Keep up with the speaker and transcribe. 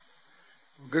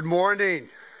Good morning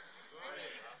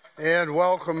and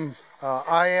welcome.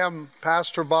 I am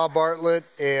Pastor Bob Bartlett,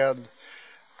 and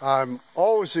I'm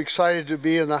always excited to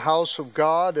be in the house of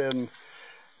God and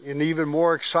even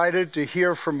more excited to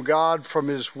hear from God from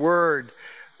His Word.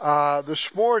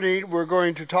 This morning we're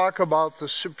going to talk about the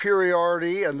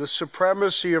superiority and the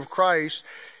supremacy of Christ.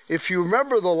 If you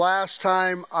remember the last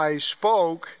time I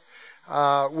spoke,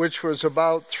 which was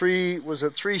about three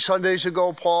Sundays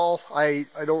ago, Paul? I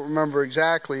don't remember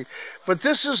exactly. But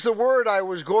this is the word I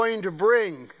was going to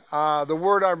bring, the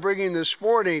word I'm bringing this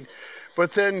morning.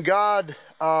 But then God,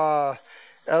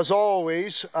 as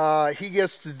always, He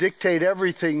gets to dictate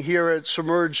everything here at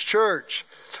Submerged Church.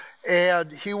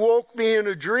 And He woke me in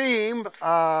a dream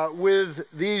with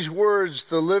these words: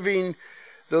 the living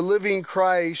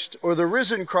Christ, or the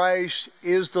risen Christ,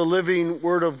 is the living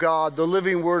Word of God. The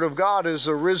living Word of God is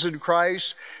the risen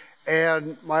Christ.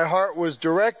 And my heart was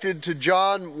directed to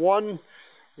John 1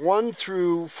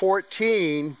 through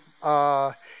 14.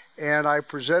 And I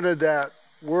presented that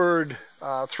word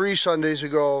 3 Sundays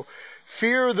ago.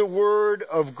 Fear the word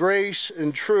of grace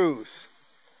and truth.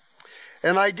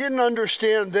 And I didn't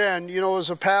understand then, as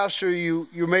a pastor, you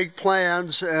make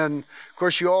plans, and of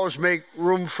course you always make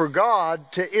room for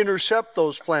God to intercept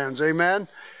those plans, amen?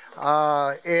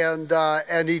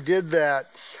 And He did that.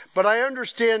 But I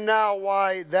understand now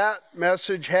why that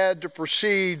message had to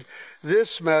precede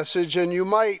this message, and you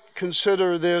might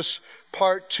consider this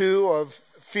part 2 of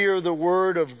Fear the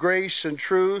Word of Grace and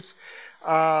Truth.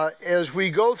 As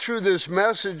we go through this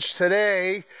message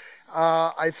today,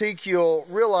 I think you'll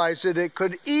realize that it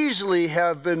could easily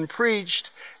have been preached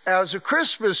as a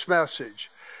Christmas message.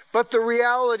 But the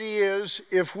reality is,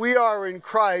 if we are in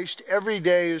Christ, every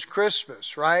day is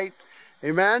Christmas, right?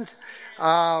 Amen?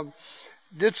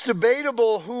 It's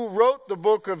debatable who wrote the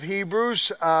book of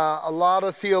Hebrews. A lot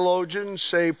of theologians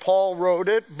say Paul wrote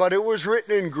it, but it was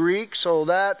written in Greek, so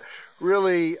that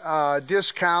really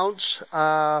discounts.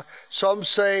 Some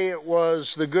say it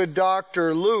was the good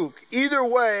doctor Luke. Either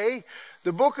way,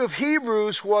 the book of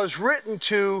Hebrews was written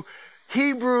to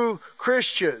Hebrew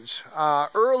Christians,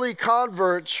 early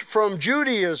converts from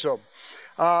Judaism.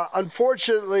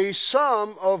 Unfortunately,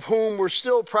 some of whom were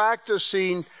still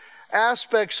practicing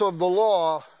aspects of the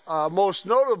law, most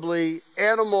notably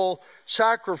animal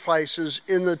sacrifices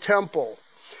in the temple.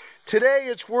 Today,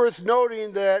 it's worth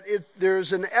noting that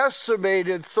there's an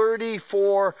estimated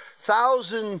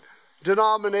 34,000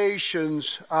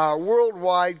 denominations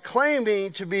worldwide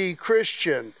claiming to be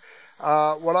Christian.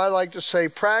 What I like to say,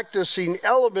 practicing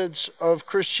elements of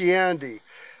Christianity.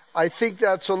 I think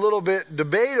that's a little bit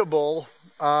debatable,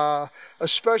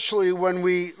 especially when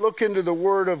we look into the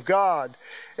Word of God.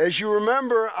 As you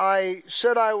remember, I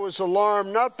said I was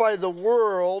alarmed not by the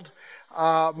world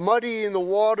muddying the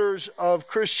waters of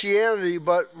Christianity,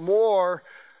 but more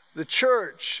the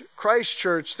church, Christ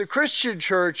Church, the Christian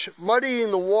church, muddying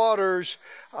the waters,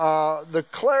 the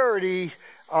clarity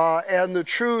and the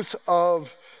truth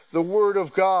of the Word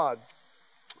of God.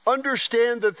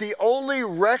 Understand that the only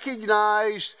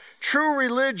recognized true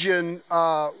religion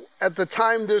at the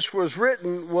time this was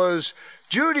written was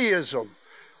Judaism.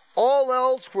 All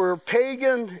else were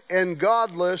pagan and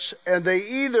godless, and they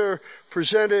either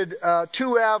presented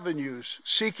 2 avenues: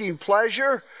 seeking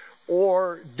pleasure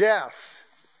or death.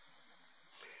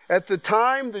 At the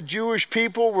time, the Jewish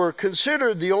people were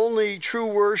considered the only true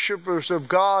worshipers of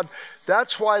God.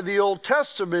 That's why the Old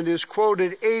Testament is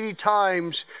quoted 80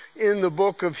 times in the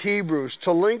book of Hebrews,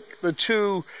 to link the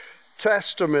 2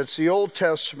 testaments, the Old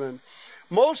Testament.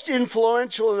 Most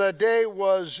influential in that day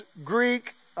was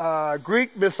Greek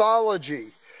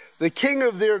mythology. The king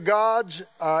of their gods,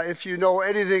 if you know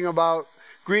anything about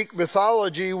Greek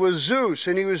mythology, was Zeus,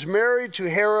 and he was married to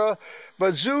Hera,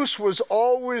 but Zeus was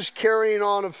always carrying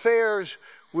on affairs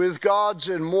with gods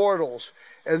and mortals,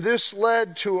 and this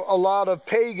led to a lot of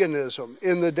paganism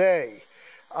in the day.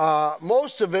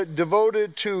 Most of it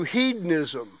devoted to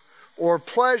hedonism or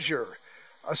pleasure,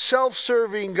 a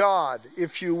self-serving God,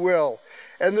 if you will.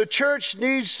 And the church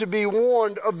needs to be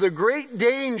warned of the great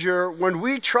danger when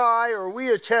we try or we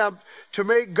attempt to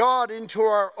make God into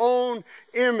our own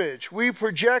image. We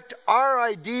project our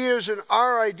ideas and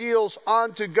our ideals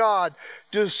onto God,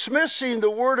 dismissing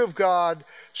the Word of God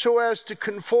so as to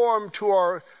conform to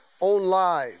our own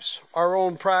lives, our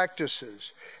own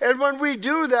practices. And when we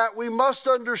do that, we must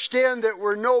understand that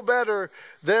we're no better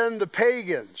than the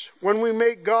pagans when we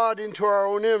make God into our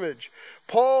own image.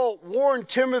 Paul warned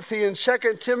Timothy in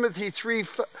 2 Timothy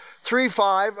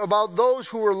 3:5 about those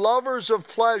who were lovers of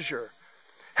pleasure,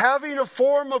 having a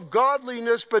form of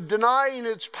godliness but denying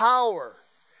its power.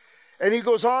 And he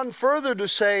goes on further to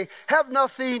say, have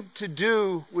nothing to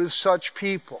do with such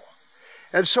people.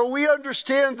 And so we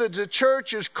understand that the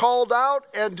church is called out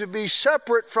and to be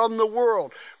separate from the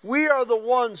world. We are the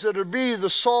ones that are be the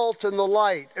salt and the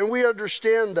light, and we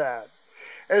understand that.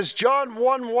 As John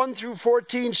 1 through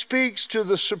 14 speaks to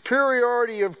the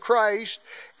superiority of Christ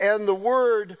and the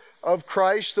word of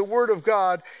Christ, the word of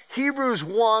God, Hebrews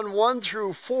 1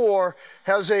 through 4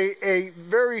 has a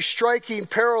very striking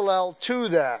parallel to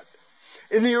that.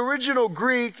 In the original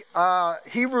Greek,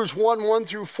 Hebrews 1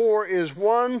 through 4 is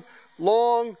one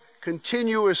long,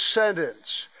 continuous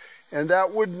sentence. And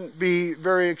that wouldn't be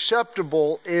very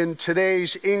acceptable in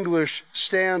today's English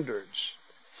standards.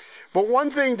 But one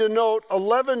thing to note,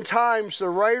 11 times the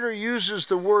writer uses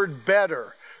the word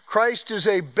better. Christ is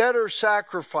a better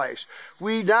sacrifice.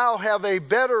 We now have a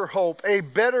better hope, a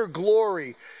better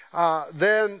glory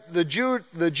than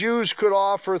the Jews could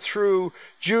offer through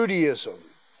Judaism.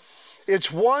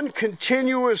 It's one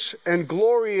continuous and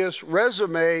glorious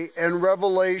resume and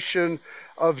revelation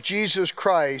of Jesus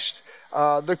Christ,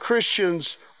 the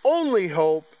Christian's only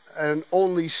hope and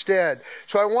only stead.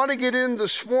 So I want to get in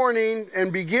this morning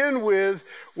and begin with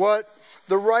what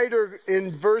the writer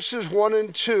in verses 1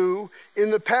 and 2,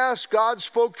 in the past God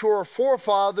spoke to our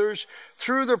forefathers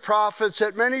through the prophets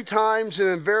at many times and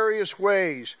in various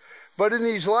ways. But in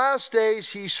these last days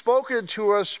he's spoken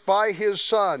to us by his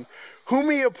Son, whom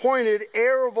he appointed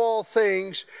heir of all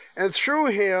things, and through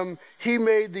him he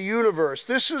made the universe.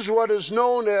 This is what is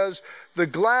known as the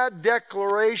glad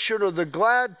declaration or the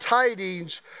glad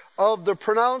tidings of the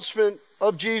pronouncement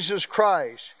of Jesus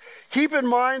Christ. Keep in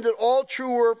mind that all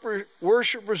true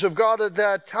worshipers of God at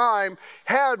that time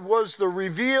was the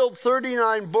revealed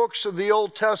 39 books of the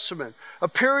Old Testament, a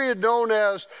period known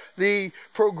as the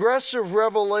progressive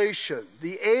revelation,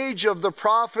 the age of the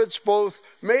prophets, both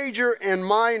major and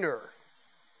minor.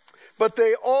 But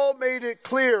they all made it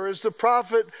clear, as the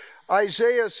prophet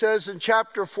Isaiah says in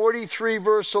chapter 43,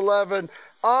 verse 11,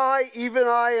 even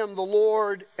I am the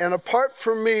Lord, and apart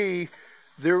from me,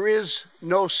 there is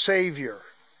no Savior.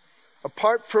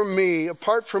 Apart from me,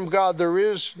 apart from God, there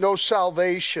is no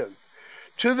salvation.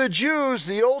 To the Jews,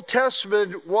 the Old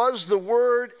Testament was the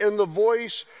word and the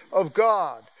voice of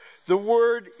God. The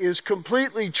word is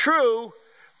completely true,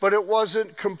 but it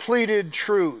wasn't completed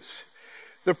truth.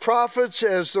 The prophets,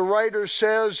 as the writer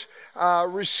says,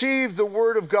 received the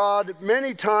word of God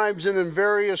many times and in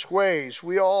various ways.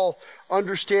 We all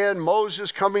understand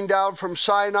Moses coming down from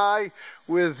Sinai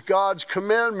with God's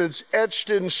commandments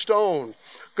etched in stone.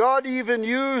 God even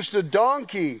used a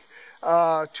donkey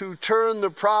to turn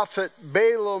the prophet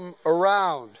Balaam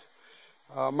around.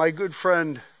 My good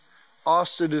friend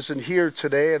Austin isn't here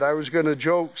today, and I was going to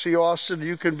joke, see, Austin,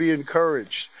 you can be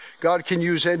encouraged. God can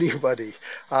use anybody.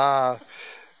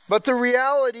 But the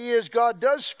reality is God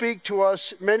does speak to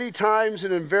us many times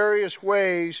and in various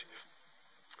ways.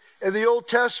 And the Old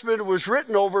Testament was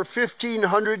written over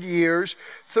 1,500 years,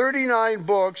 39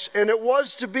 books, and it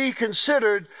was to be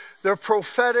considered the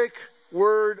prophetic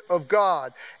word of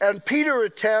God. And Peter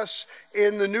attests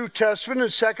in the New Testament in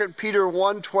 2 Peter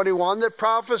 1:21 that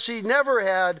prophecy never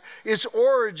had its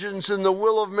origins in the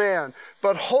will of man,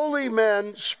 but holy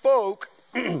men spoke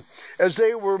as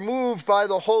they were moved by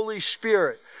the Holy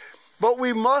Spirit. But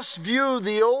we must view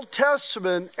the Old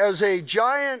Testament as a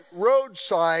giant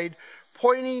roadside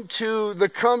pointing to the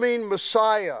coming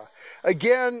Messiah.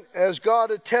 Again, as God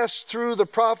attests through the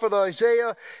prophet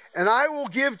Isaiah, and I will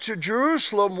give to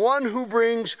Jerusalem one who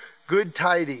brings good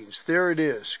tidings. There it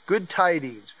is, good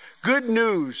tidings, good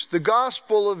news, the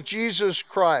gospel of Jesus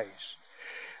Christ.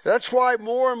 That's why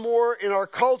more and more in our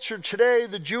culture today,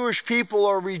 the Jewish people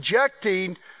are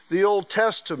rejecting the Old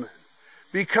Testament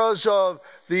because of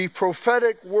the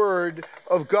prophetic word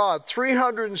of God.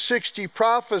 360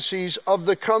 prophecies of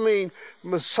the coming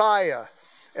Messiah.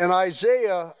 And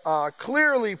Isaiah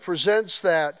clearly presents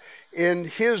that in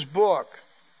his book.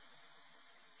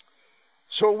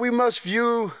 So we must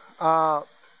view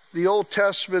the Old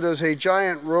Testament as a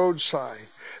giant road sign.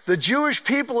 The Jewish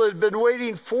people had been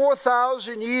waiting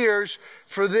 4,000 years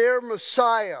for their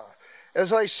Messiah.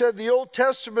 As I said, the Old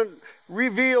Testament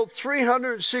revealed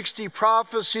 360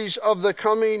 prophecies of the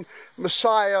coming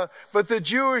Messiah, but the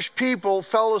Jewish people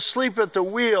fell asleep at the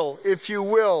wheel, if you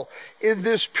will, in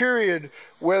this period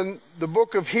when the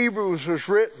book of Hebrews was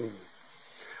written.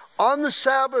 On the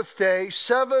Sabbath day,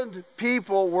 7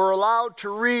 people were allowed to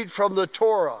read from the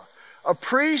Torah: a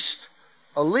priest,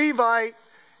 a Levite,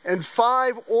 and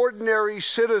 5 ordinary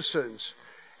citizens.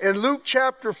 And Luke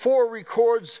chapter 4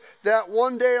 records that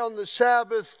one day on the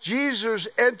Sabbath, Jesus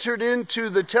entered into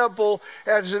the temple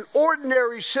as an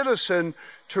ordinary citizen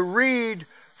to read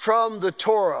from the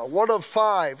Torah, one of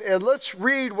 5. And let's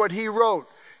read what he wrote.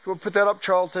 You want to put that up,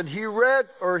 Charlton? He read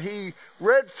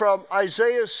from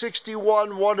Isaiah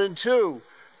 61, 1 and 2.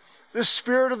 The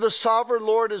Spirit of the Sovereign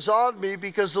Lord is on me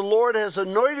because the Lord has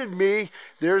anointed me,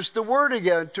 there's the word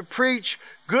again, to preach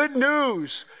good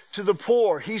news to the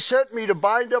poor. He sent me to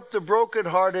bind up the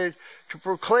brokenhearted, to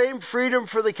proclaim freedom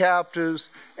for the captives,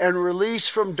 and release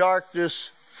from darkness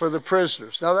for the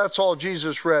prisoners. Now that's all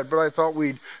Jesus read, but I thought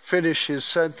we'd finish his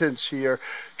sentence here.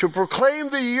 To proclaim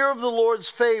the year of the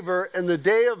Lord's favor and the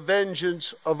day of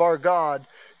vengeance of our God,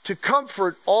 to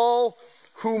comfort all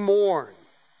who mourn.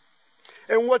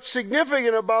 And what's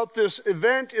significant about this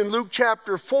event in Luke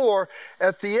chapter 4,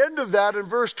 at the end of that in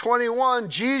verse 21,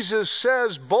 Jesus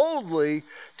says boldly,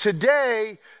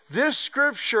 today this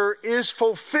scripture is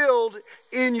fulfilled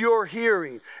in your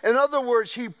hearing. In other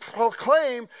words, he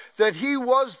proclaimed that he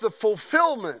was the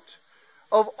fulfillment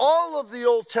of all of the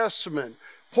Old Testament,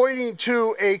 pointing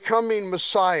to a coming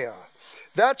Messiah.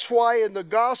 That's why in the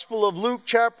Gospel of Luke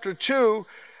chapter 2,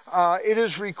 it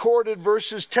is recorded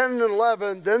verses 10 and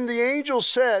 11, then the angel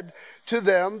said to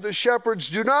them, the shepherds,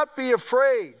 do not be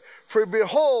afraid, for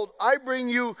behold, I bring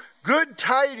you good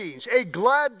tidings, a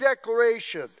glad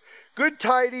declaration, good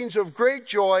tidings of great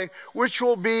joy, which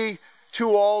will be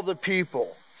to all the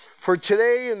people. For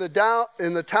today in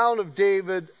the town of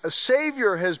David, a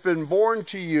Savior has been born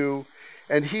to you,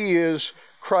 and he is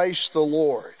Christ the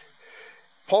Lord.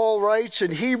 Paul writes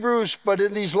in Hebrews, but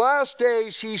in these last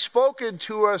days he's spoken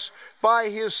to us by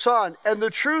his Son. And the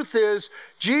truth is,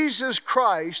 Jesus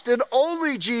Christ, and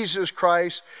only Jesus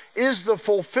Christ, is the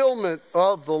fulfillment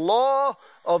of the law,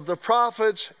 of the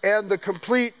prophets, and the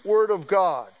complete Word of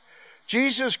God.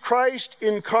 Jesus Christ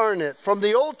incarnate. From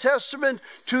the Old Testament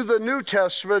to the New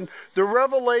Testament, the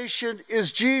revelation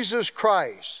is Jesus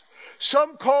Christ.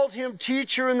 Some called him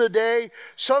teacher in the day,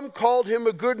 some called him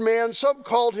a good man, some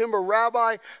called him a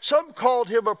rabbi, some called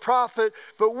him a prophet,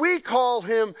 but we call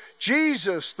him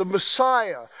Jesus, the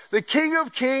Messiah, the King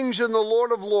of kings and the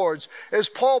Lord of lords. As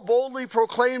Paul boldly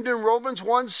proclaimed in Romans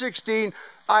 1:16,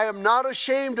 I am not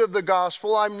ashamed of the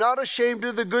gospel, I'm not ashamed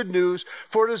of the good news,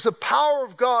 for it is the power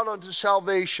of God unto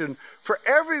salvation for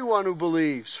everyone who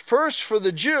believes, first for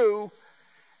the Jew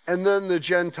and then the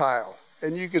Gentile.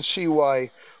 And you can see why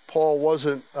Paul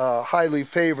wasn't highly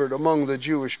favored among the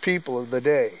Jewish people of the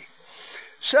day.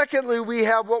 Secondly, we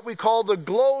have what we call the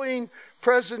glowing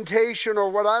presentation, or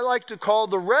what I like to call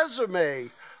the resume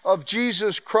of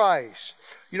Jesus Christ.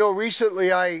 You know,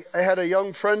 recently I had a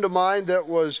young friend of mine that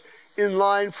was in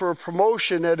line for a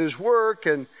promotion at his work,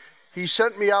 and he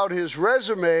sent me out his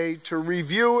resume to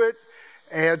review it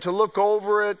and to look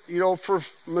over it, you know, for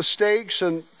mistakes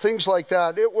and things like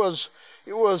that. It was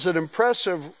an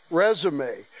impressive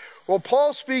resume. Well,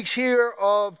 Paul speaks here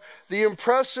of the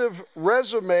impressive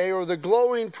resume or the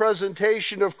glowing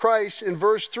presentation of Christ. In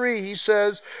verse 3, he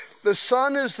says, the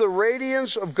Son is the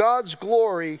radiance of God's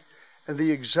glory and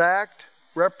the exact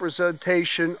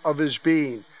representation of his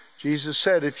being. Jesus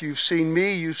said, if you've seen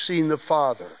me, you've seen the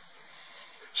Father.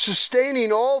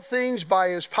 Sustaining all things by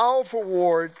his powerful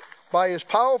word,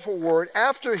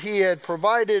 after he had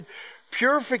provided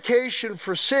purification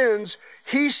for sins,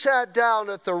 he sat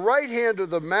down at the right hand of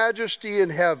the Majesty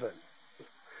in heaven.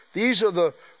 This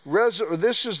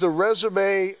is the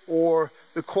resume or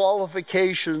the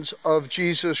qualifications of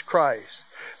Jesus Christ.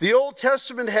 The Old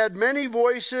Testament had many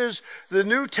voices. The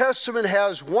New Testament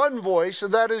has one voice,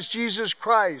 and that is Jesus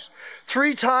Christ.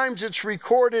 3 times it's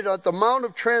recorded at the Mount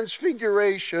of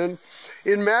Transfiguration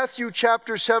in Matthew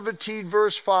chapter 17,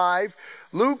 verse 5,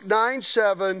 Luke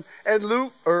 9:7, and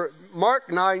Mark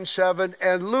 9:7,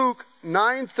 and Luke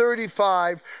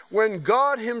 9:35, when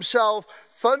God himself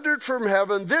thundered from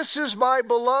heaven, this is my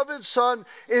beloved Son,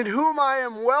 in whom I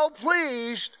am well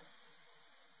pleased.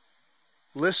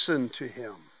 Listen to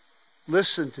him.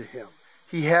 Listen to him.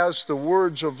 He has the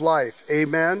words of life.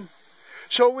 Amen.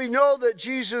 So we know that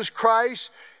Jesus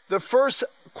Christ, the first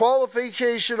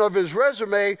qualification of his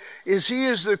resume is he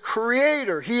is the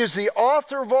creator. He is the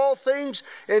author of all things,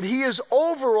 and he is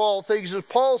over all things. As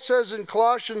Paul says in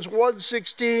Colossians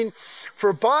 1:16,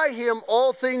 for by him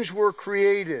all things were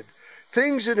created,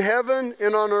 things in heaven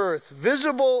and on earth,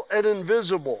 visible and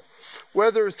invisible,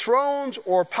 whether thrones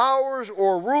or powers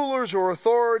or rulers or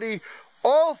authority,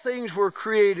 all things were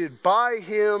created by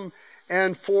him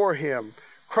and for him.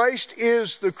 Christ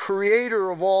is the creator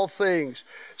of all things.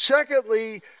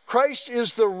 Secondly, Christ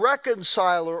is the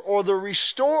reconciler or the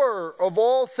restorer of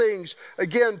all things.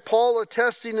 Again, Paul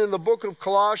attesting in the book of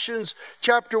Colossians,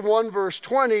 chapter 1, verse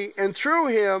 20, and through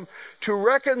him to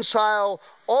reconcile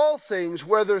all things,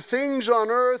 whether things on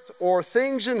earth or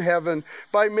things in heaven,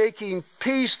 by making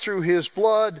peace through his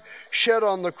blood shed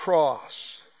on the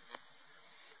cross.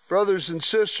 Brothers and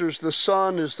sisters, the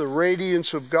Son is the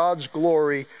radiance of God's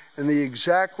glory and the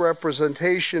exact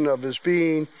representation of his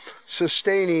being,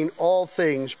 sustaining all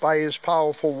things by his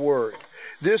powerful word.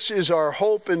 This is our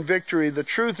hope and victory. The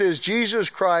truth is, Jesus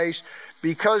Christ,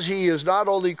 because he is not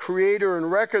only creator and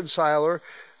reconciler,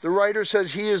 the writer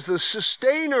says he is the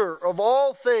sustainer of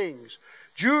all things.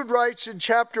 Jude writes in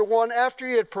chapter 1, after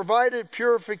he had provided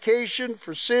purification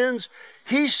for sins,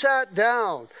 he sat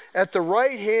down at the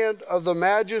right hand of the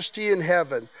Majesty in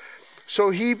heaven. So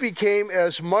he became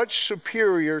as much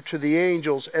superior to the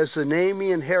angels as the name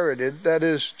he inherited, that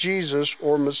is, Jesus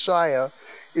or Messiah,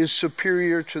 is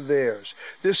superior to theirs.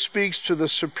 This speaks to the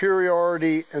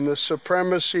superiority and the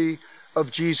supremacy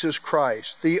of Jesus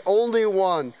Christ, the only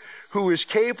one who is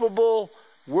capable,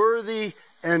 worthy,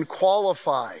 and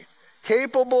qualified.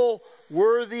 Capable,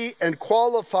 worthy, and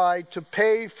qualified to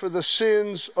pay for the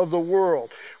sins of the world.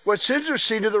 What's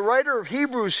interesting, the writer of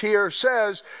Hebrews here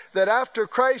says that after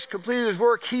Christ completed his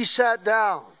work, he sat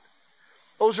down.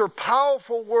 Those are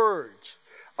powerful words.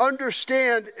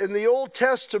 Understand, in the Old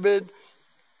Testament,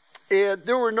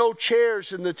 there were no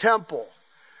chairs in the temple.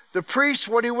 The priest,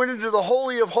 when he went into the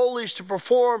Holy of Holies to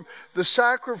perform the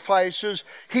sacrifices,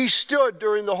 he stood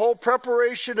during the whole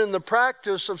preparation and the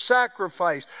practice of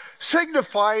sacrifice,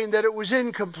 signifying that it was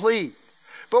incomplete.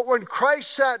 But when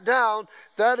Christ sat down,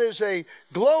 that is a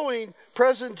glowing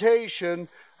presentation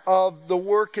of the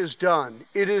work is done.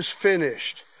 It is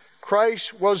finished.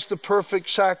 Christ was the perfect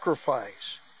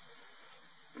sacrifice.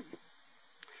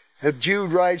 And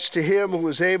Jude writes, to him who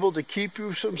is able to keep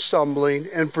you from stumbling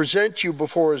and present you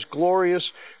before his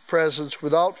glorious presence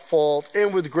without fault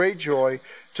and with great joy,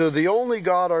 to the only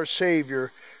God our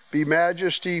Savior, be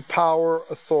majesty, power,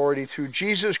 authority through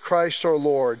Jesus Christ our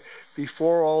Lord,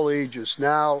 before all ages,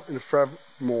 now and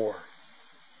forevermore.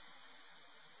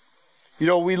 You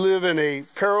know, we live in a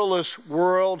perilous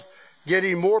world,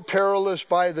 getting more perilous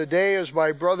by the day, as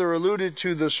my brother alluded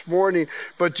to this morning.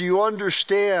 But do you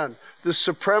understand the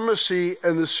supremacy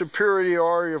and the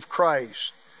superiority of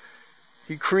Christ?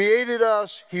 He created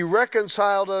us, he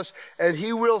reconciled us, and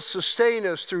he will sustain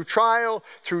us through trial,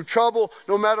 through trouble,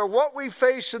 no matter what we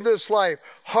face in this life.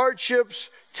 Hardships,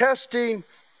 testing,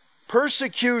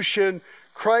 persecution,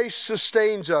 Christ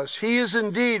sustains us. He is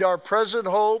indeed our present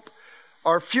hope,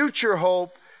 our future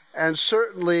hope, and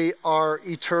certainly our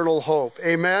eternal hope.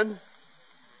 Amen?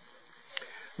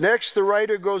 Next, the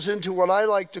writer goes into what I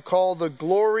like to call the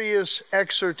glorious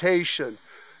exhortation,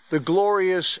 the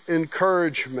glorious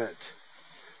encouragement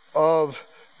of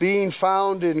being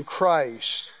found in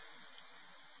Christ.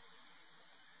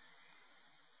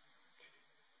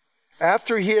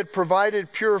 After he had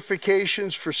provided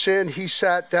purifications for sin, he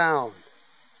sat down.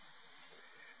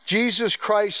 Jesus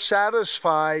Christ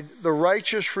satisfied the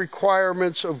righteous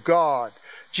requirements of God.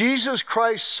 Jesus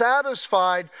Christ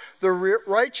satisfied the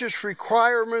righteous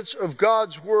requirements of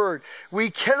God's word. We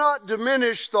cannot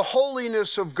diminish the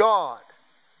holiness of God.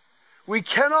 We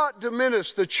cannot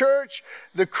diminish, the church,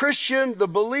 the Christian, the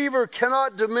believer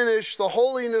cannot diminish the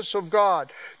holiness of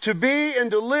God. To be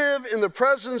and to live in the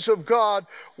presence of God,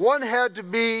 one had to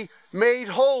be made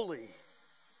holy.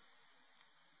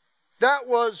 That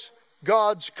was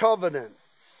God's covenant.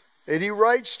 And he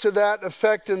writes to that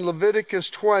effect in Leviticus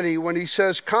 20 when he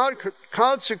says,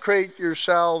 consecrate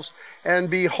yourselves and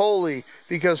be holy,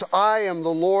 because I am the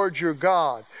Lord your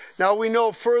God. Now we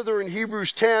know further in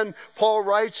Hebrews 10, Paul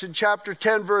writes in chapter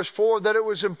 10, verse 4, that it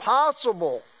was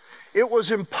impossible. It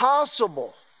was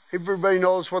impossible. Everybody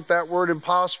knows what that word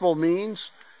impossible means?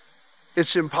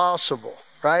 It's impossible,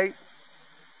 right?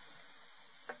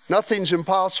 Nothing's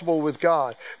impossible with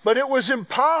God. But it was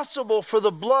impossible for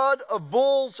the blood of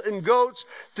bulls and goats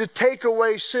to take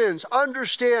away sins.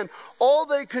 Understand, all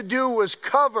they could do was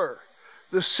cover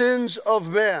the sins of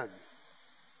men.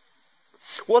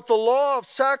 What the law of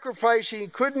sacrificing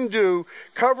couldn't do,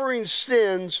 covering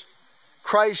sins,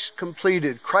 Christ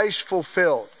completed. Christ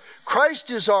fulfilled.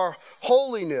 Christ is our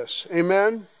holiness.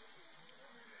 Amen?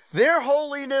 Their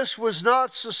holiness was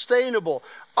not sustainable.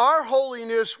 Our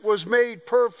holiness was made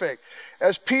perfect.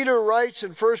 As Peter writes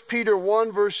in 1 Peter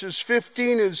 1, verses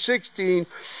 15 and 16,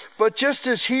 but just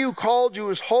as he who called you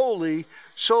is holy,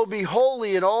 so be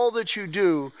holy in all that you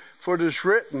do, for it is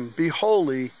written, be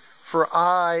holy, for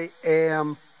I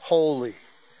am holy.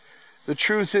 The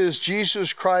truth is,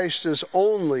 Jesus Christ is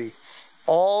only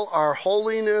all our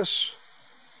holiness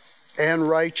and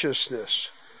righteousness.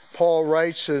 Paul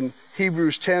writes in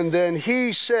Hebrews 10, then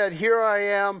he said, here I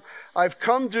am, I've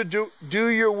come to do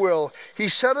your will. He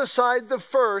set aside the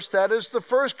first, that is the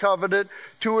first covenant,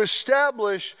 to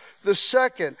establish the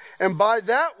second. And by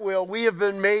that will we have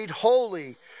been made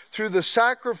holy through the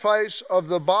sacrifice of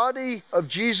the body of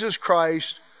Jesus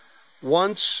Christ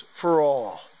once for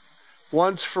all.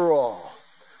 Once for all.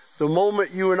 The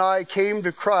moment you and I came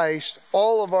to Christ,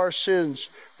 all of our sins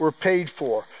were paid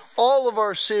for. All of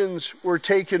our sins were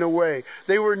taken away.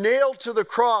 They were nailed to the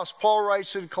cross, Paul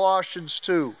writes in Colossians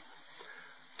 2.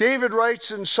 David writes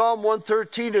in Psalm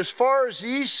 113, as far as the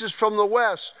east is from the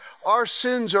west, our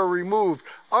sins are removed.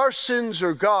 Our sins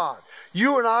are gone.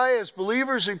 You and I, as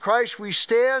believers in Christ, we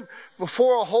stand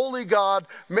before a holy God,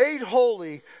 made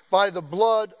holy by the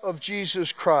blood of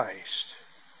Jesus Christ.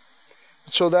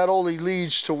 So that only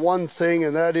leads to one thing,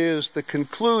 and that is the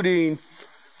concluding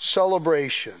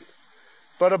celebration.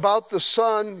 But about the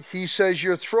Son, he says,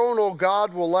 your throne, O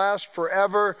God, will last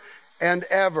forever and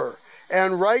ever,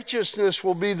 and righteousness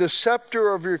will be the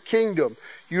scepter of your kingdom.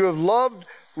 You have loved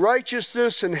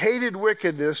righteousness and hated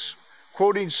wickedness,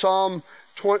 quoting Psalm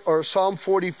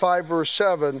 45, verse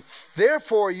 7.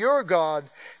 Therefore, your God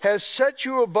has set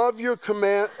you above your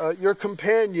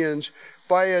companions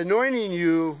by anointing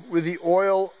you with the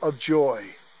oil of joy.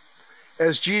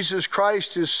 As Jesus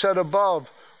Christ is set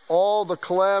above all the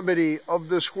calamity of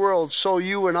this world, so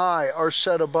you and I are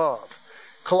set above.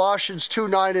 Colossians 2,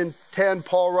 9 and 10,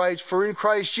 Paul writes, for in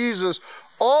Christ Jesus,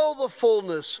 all the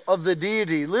fullness of the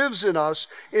deity lives in us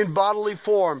in bodily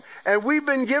form. And we've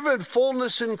been given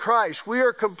fullness in Christ. We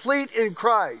are complete in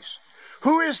Christ,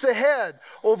 who is the head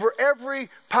over every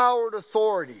power and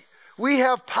authority. We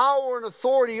have power and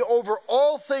authority over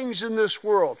all things in this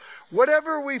world.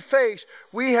 Whatever we face,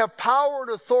 we have power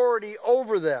and authority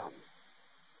over them.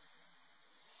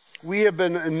 We have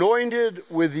been anointed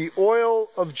with the oil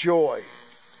of joy.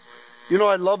 You know,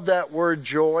 I love that word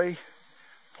joy.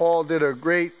 Paul did a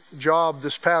great job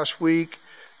this past week,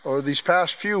 or these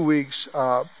past few weeks,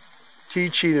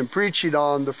 teaching and preaching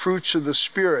on the fruits of the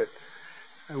Spirit.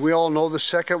 And we all know the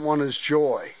second one is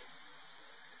joy.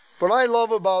 What I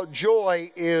love about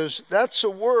joy is that's a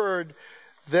word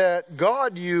that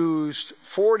God used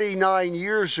 49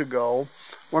 years ago.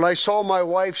 When I saw my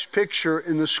wife's picture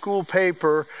in the school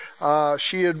paper,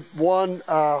 she had won,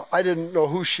 I didn't know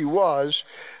who she was,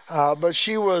 but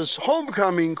she was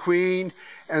homecoming queen,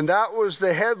 and that was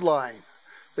the headline,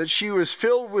 that she was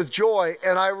filled with joy.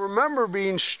 And I remember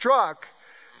being struck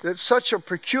that such a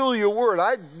peculiar word,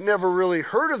 I'd never really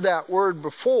heard of that word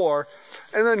before,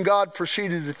 and then God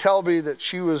proceeded to tell me that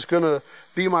she was going to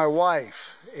be my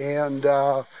wife. And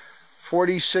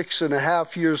 46 and a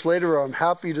half years later, I'm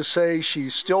happy to say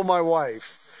she's still my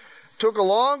wife. Took a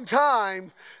long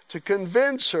time to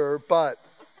convince her, but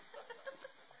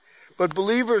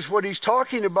believers, what he's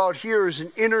talking about here is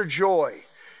an inner joy.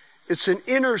 It's an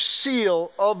inner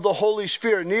seal of the Holy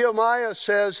Spirit. Nehemiah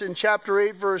says in chapter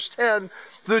 8, verse 10,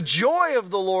 the joy of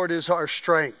the Lord is our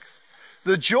strength.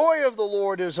 The joy of the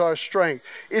Lord is our strength.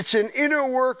 It's an inner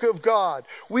work of God.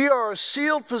 We are a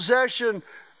sealed possession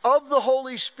of the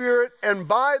Holy Spirit and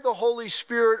by the Holy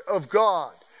Spirit of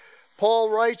God. Paul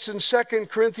writes in 2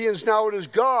 Corinthians, now it is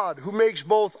God who makes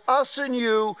both us and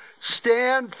you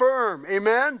stand firm.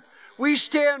 Amen? We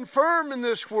stand firm in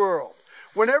this world.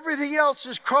 When everything else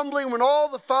is crumbling, when all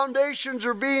the foundations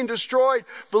are being destroyed,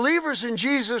 believers in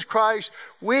Jesus Christ,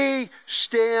 we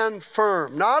stand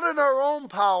firm. Not in our own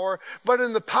power, but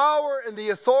in the power and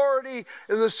the authority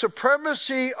and the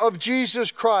supremacy of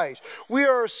Jesus Christ. We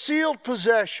are a sealed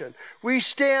possession. We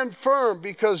stand firm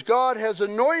because God has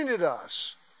anointed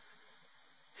us.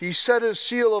 He set his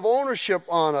seal of ownership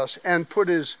on us and put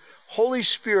his Holy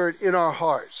Spirit in our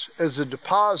hearts as a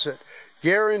deposit,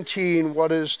 guaranteeing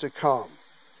what is to come.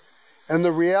 And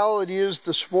the reality is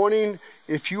this morning,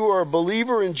 if you are a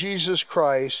believer in Jesus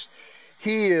Christ,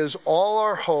 he is all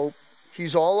our hope,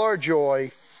 he's all our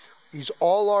joy, he's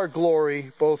all our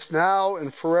glory, both now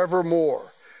and forevermore.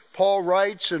 Paul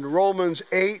writes in Romans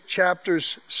 8, chapter 8,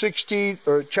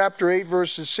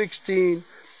 verses 16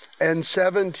 and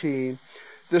 17,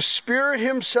 the Spirit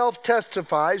himself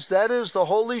testifies, that is the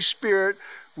Holy Spirit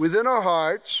within our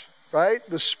hearts, right?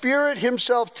 The Spirit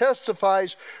himself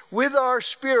testifies with our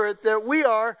spirit that we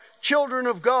are children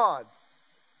of God.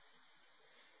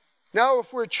 Now,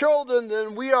 if we're children,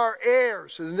 then we are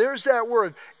heirs. And there's that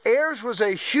word. Heirs was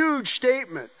a huge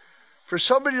statement. For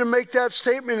somebody to make that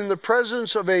statement in the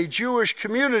presence of a Jewish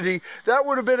community, that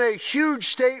would have been a huge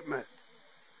statement.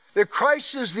 That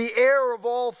Christ is the heir of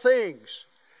all things.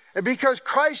 And because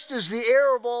Christ is the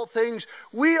heir of all things,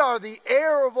 we are the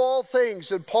heir of all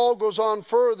things. And Paul goes on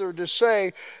further to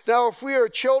say, now if we are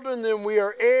children, then we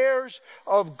are heirs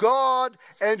of God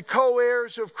and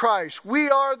co-heirs of Christ. We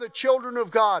are the children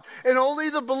of God. And only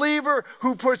the believer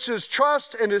who puts his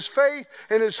trust and his faith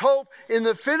and his hope in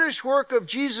the finished work of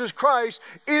Jesus Christ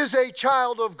is a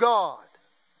child of God.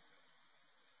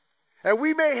 And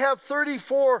we may have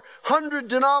 3,400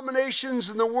 denominations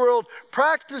in the world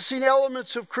practicing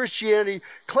elements of Christianity,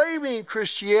 claiming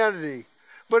Christianity.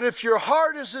 But if your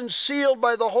heart isn't sealed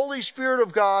by the Holy Spirit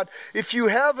of God, if you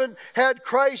haven't had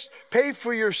Christ pay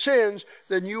for your sins,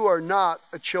 then you are not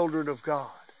a children of God.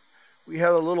 We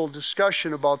had a little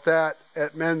discussion about that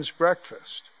at men's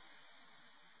breakfast.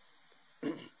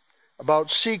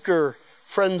 About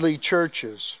seeker-friendly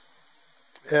churches.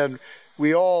 And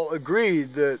we all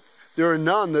agreed that there are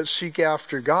none that seek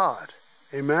after God.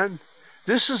 Amen?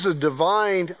 This is a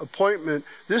divine appointment.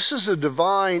 This is a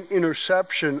divine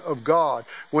interception of God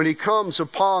when he comes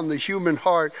upon the human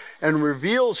heart and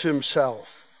reveals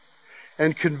himself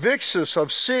and convicts us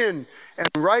of sin and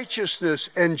righteousness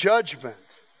and judgment.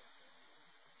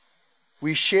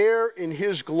 We share in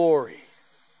his glory.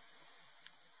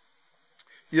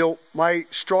 You know, my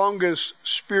strongest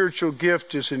spiritual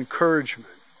gift is encouragement.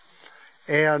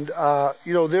 And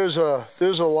you know, there's a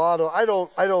lot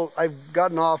of I've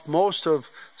gotten off most of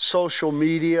social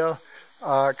media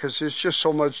because there's just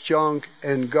so much junk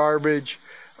and garbage.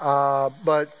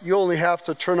 But you only have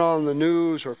to turn on the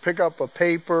news or pick up a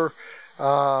paper,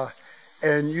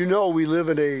 and you know we live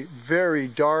in a very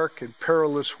dark and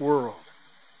perilous world.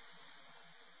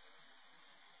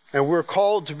 And we're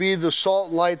called to be the salt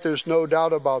and light. There's no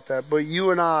doubt about that. But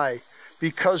you and I,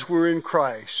 because we're in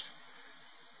Christ,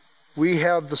 we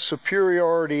have the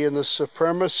superiority and the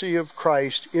supremacy of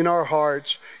Christ in our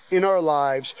hearts, in our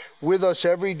lives, with us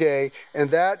every day, and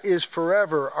that is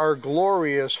forever our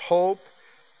glorious hope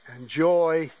and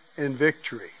joy and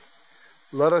victory.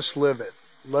 Let us live it.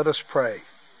 Let us pray.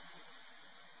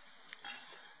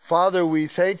 Father, we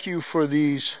thank you for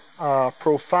these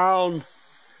profound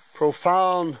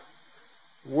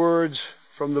words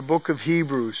from the book of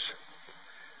Hebrews.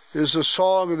 There's a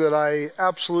song that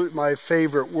absolutely my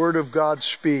favorite, Word of God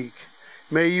Speak.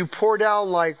 May you pour down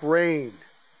like rain.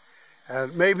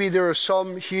 And maybe there are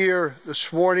some here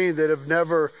this morning that have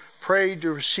never prayed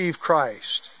to receive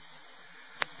Christ.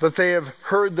 But they have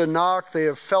heard the knock, they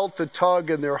have felt the tug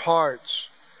in their hearts.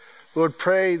 Lord,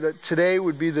 pray that today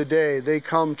would be the day they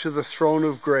come to the throne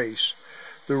of grace,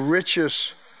 the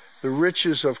riches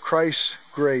of Christ's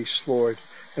grace, Lord,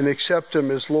 and accept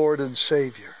him as Lord and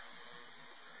Savior.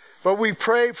 But we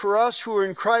pray for us who are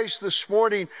in Christ this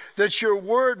morning that your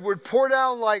word would pour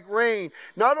down like rain,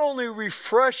 not only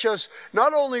refresh us,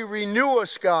 not only renew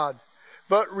us, God,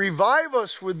 but revive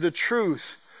us with the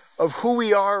truth of who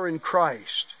we are in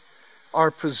Christ, our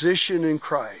position in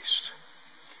Christ.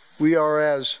 We are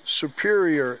as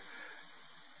superior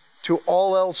to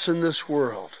all else in this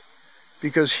world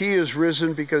because he is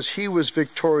risen, because he was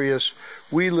victorious.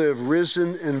 We live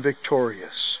risen and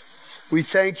victorious. We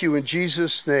thank you in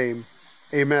Jesus' name.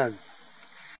 Amen.